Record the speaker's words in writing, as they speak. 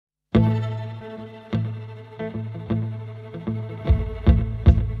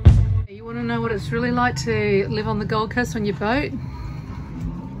what it's really like to live on the Gold Coast on your boat.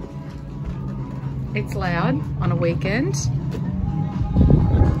 It's loud on a weekend.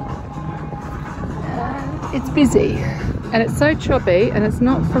 It's busy and it's so choppy, and it's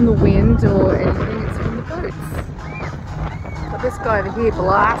not from the wind or anything, it's from the boats. Got this guy over here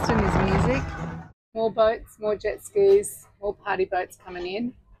blasting his music. More boats, more jet skis, more party boats coming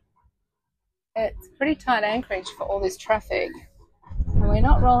in. It's pretty tight anchorage for all this traffic. And we're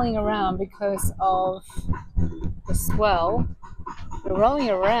not rolling around because of the swell. We're rolling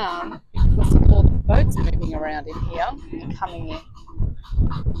around because of all the boats moving around in here and coming in.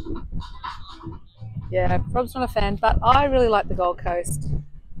 Yeah, Rob's not a fan, but I really like the Gold Coast.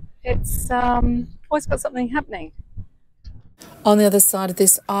 It's always got something happening. On the other side of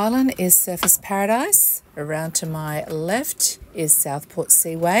this island is Surfers Paradise. Around to my left is Southport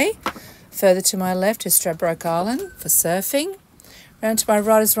Seaway. Further to my left is Stradbroke Island for surfing. Around to my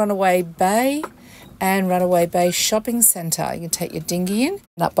right is Runaway Bay and Runaway Bay Shopping Centre. You can take your dinghy in.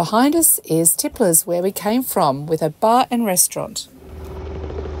 And up behind us is Tipler's, where we came from, with a bar and restaurant.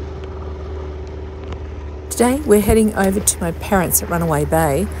 Today we're heading over to my parents at Runaway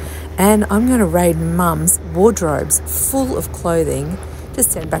Bay, and I'm going to raid Mum's wardrobes full of clothing to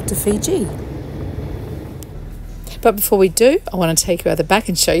send back to Fiji. But before we do, I want to take you out the back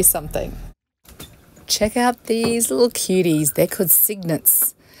and show you something. Check out these little cuties. They're called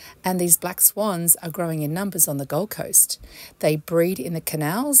cygnets. And these black swans are growing in numbers on the Gold Coast. They breed in the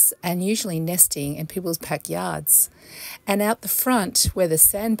canals and usually nesting in people's backyards. And out the front, where the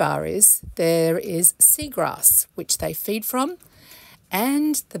sandbar is, there is seagrass, which they feed from,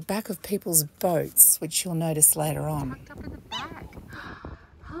 and the back of people's boats, which you'll notice later on.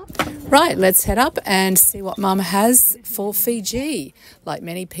 Right, let's head up and see what Mum has for Fiji. Like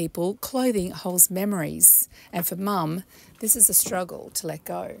many people, clothing holds memories. And for Mum, this is a struggle to let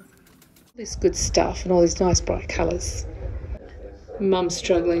go. This good stuff and all these nice bright colours. Mum's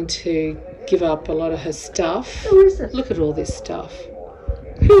struggling to give up a lot of her stuff. Who is it? Look at all this stuff.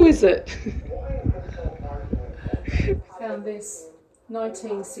 Who is it? Found this,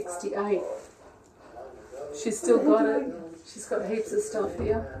 1968. She's still got it. She's got heaps of stuff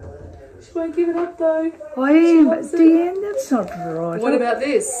here. She won't give it up though. I am, but Deanne, that's not right. What about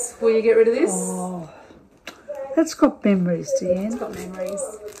this? Will you get rid of this? Oh, that's got memories, Deanne. It's got memories.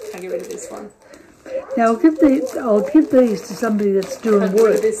 Can't get rid of this one. Now I'll give these to somebody that's doing Can't get rid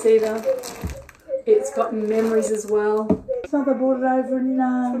work. of this either. It's got memories as well. Mother bought it over in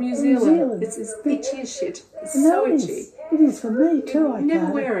From New Zealand. It's itchy as shit. It's so itchy. It is for me too. I Never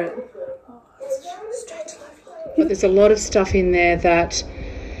can't. wear it. Straight to life. But there's a lot of stuff in there that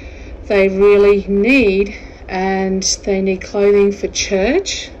they really need, and they need clothing for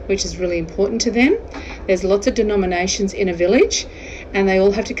church, which is really important to them. There's lots of denominations in a village, and they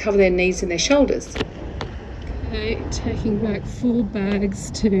all have to cover their knees and their shoulders. Okay, taking back 4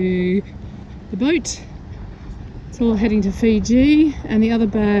 bags to the boat. It's all heading to Fiji, and the other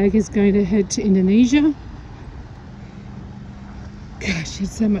bag is going to head to Indonesia. Gosh,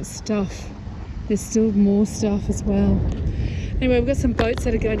 there's so much stuff. There's still more stuff as well. Anyway, we've got some boats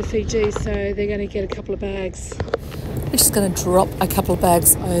that are going to Fiji, so they're going to get a couple of bags. We're just going to drop a couple of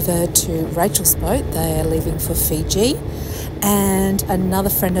bags over to Rachel's boat. They are leaving for Fiji. And another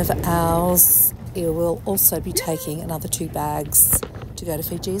friend of ours will also be taking another 2 bags to go to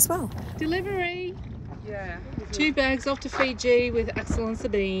Fiji as well. Delivery! Yeah. 2 bags off to Fiji with Axel and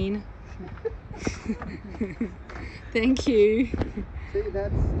Sabine. Thank you.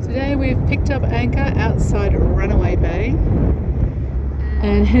 Today we've picked up anchor outside Runaway Bay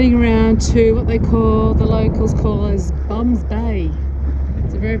and heading around to what the locals call as Bums Bay.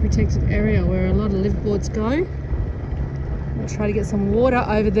 It's a very protected area where a lot of liveaboards go. We'll try to get some water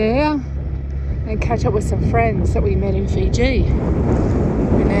over there and catch up with some friends that we met in Fiji.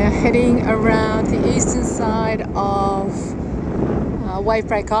 We're now heading around the eastern side of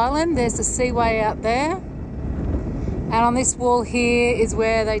Wavebreak Island. There's the seaway out there. And on this wall here is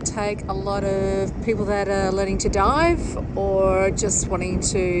where they take a lot of people that are learning to dive or just wanting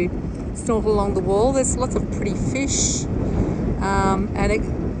to snorkel along the wall. There's lots of pretty fish, and it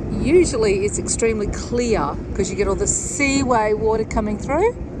usually is extremely clear because you get all the seaway water coming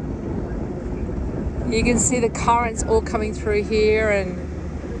through. You can see the currents all coming through here, and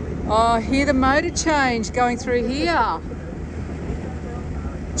oh, hear the motor change going through here.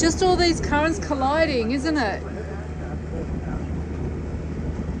 Just all these currents colliding, isn't it?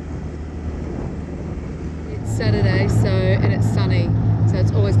 Saturday, and it's sunny, so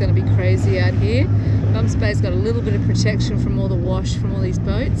it's always going to be crazy out here. Bums Bay's got a little bit of protection from all the wash from all these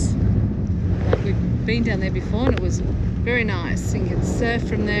boats. We've I've been down there before and it was very nice. You can surf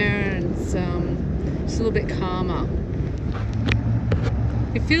from there and it's just a little bit calmer.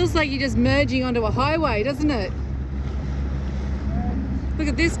 It feels like you're just merging onto a highway, doesn't it? Look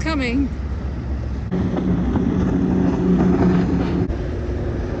at this coming.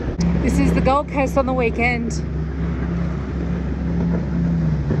 This is the Gold Coast on the weekend.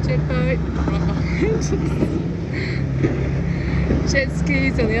 Jet boat. Jet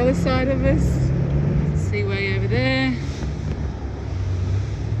skis on the other side of us. Seaway over there.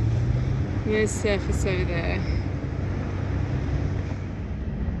 There's surface over there.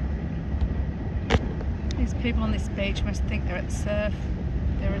 These people on this beach must think they're at surf.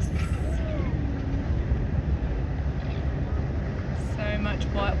 There is so much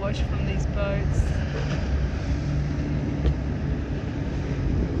whitewash from these boats.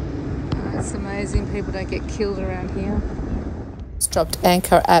 Oh, it's amazing people don't get killed around here. It's dropped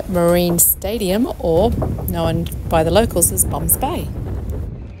anchor at Marine Stadium, or known by the locals as Bums Bay.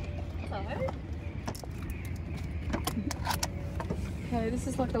 Hello. Okay, this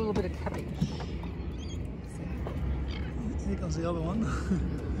is like a little bit of cabbage. Here comes the other one.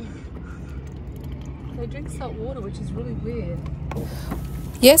 They drink salt water, which is really weird.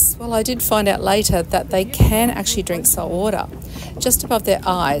 Yes, well, I did find out later that they can actually drink salt water. Just above their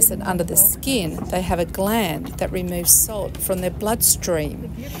eyes and under the skin, they have a gland that removes salt from their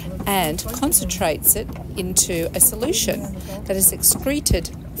bloodstream and concentrates it into a solution that is excreted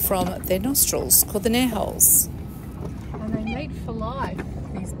from their nostrils, called the nair holes. And they mate for life,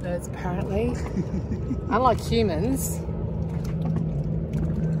 these birds apparently. Unlike humans.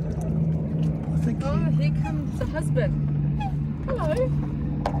 Oh, here comes the husband. Hello.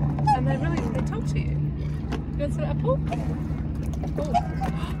 And they talk to you. You want some apple? Oh.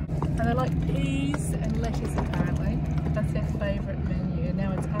 And they like peas and lettuce apparently. That's their favourite menu.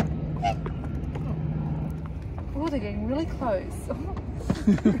 Now it's apple. Oh, they're getting really close.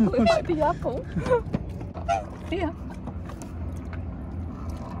 It might be apple. Here.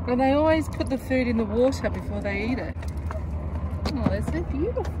 And they always put the food in the water before they eat it. Oh, they're so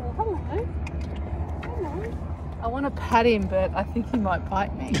beautiful. Hello. I want to pat him, but I think he might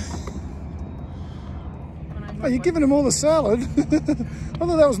bite me. Oh, you're giving him all the salad? I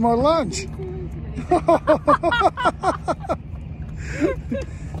thought that was my lunch.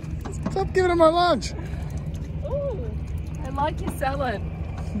 Stop giving him my lunch. Oh, I like your salad.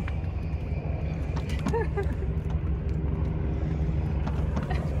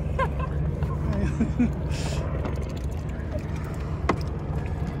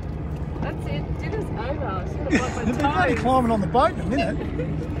 That's it, dinner's over. I should have got my They'll be bloody toes. climbing on the boat in a minute.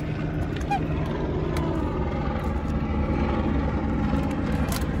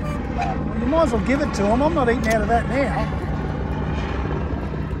 Well, you might as well give it to them. I'm not eating out of that now.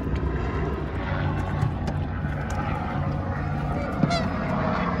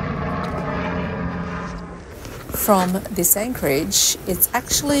 From this anchorage, it's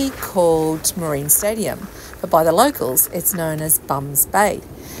actually called Marine Stadium, but by the locals, it's known as Bums Bay.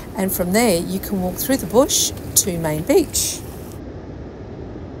 And from there, you can walk through the bush to Main Beach. See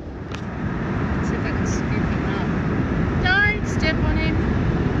if I can scoop him up. Don't step on him.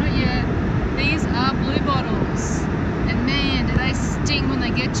 Not yet. These are blue bottles. And man, do they sting when they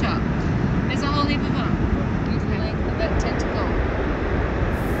get you. There's a whole heap of them. Look at the length of that tentacle.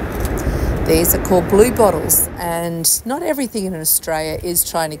 These are called blue bottles, and not everything in Australia is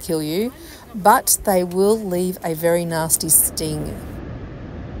trying to kill you, but they will leave a very nasty sting.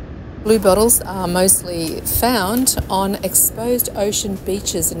 Blue bottles are mostly found on exposed ocean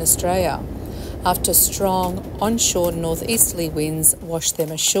beaches in Australia after strong onshore northeasterly winds washed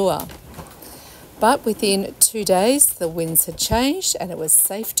them ashore. But within 2 days, the winds had changed and it was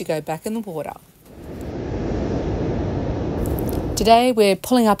safe to go back in the water. Today we're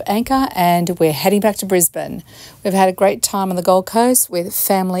pulling up anchor and we're heading back to Brisbane. We've had a great time on the Gold Coast with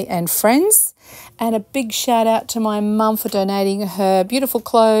family and friends, and a big shout out to my mum for donating her beautiful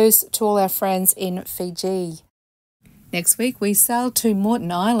clothes to all our friends in Fiji. Next week we sail to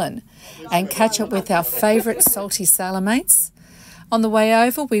Moreton Island and catch up with our favourite salty sailor mates. On the way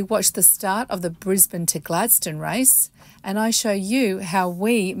over we watch the start of the Brisbane to Gladstone race, and I show you how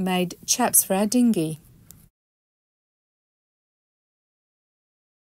we made chaps for our dinghy.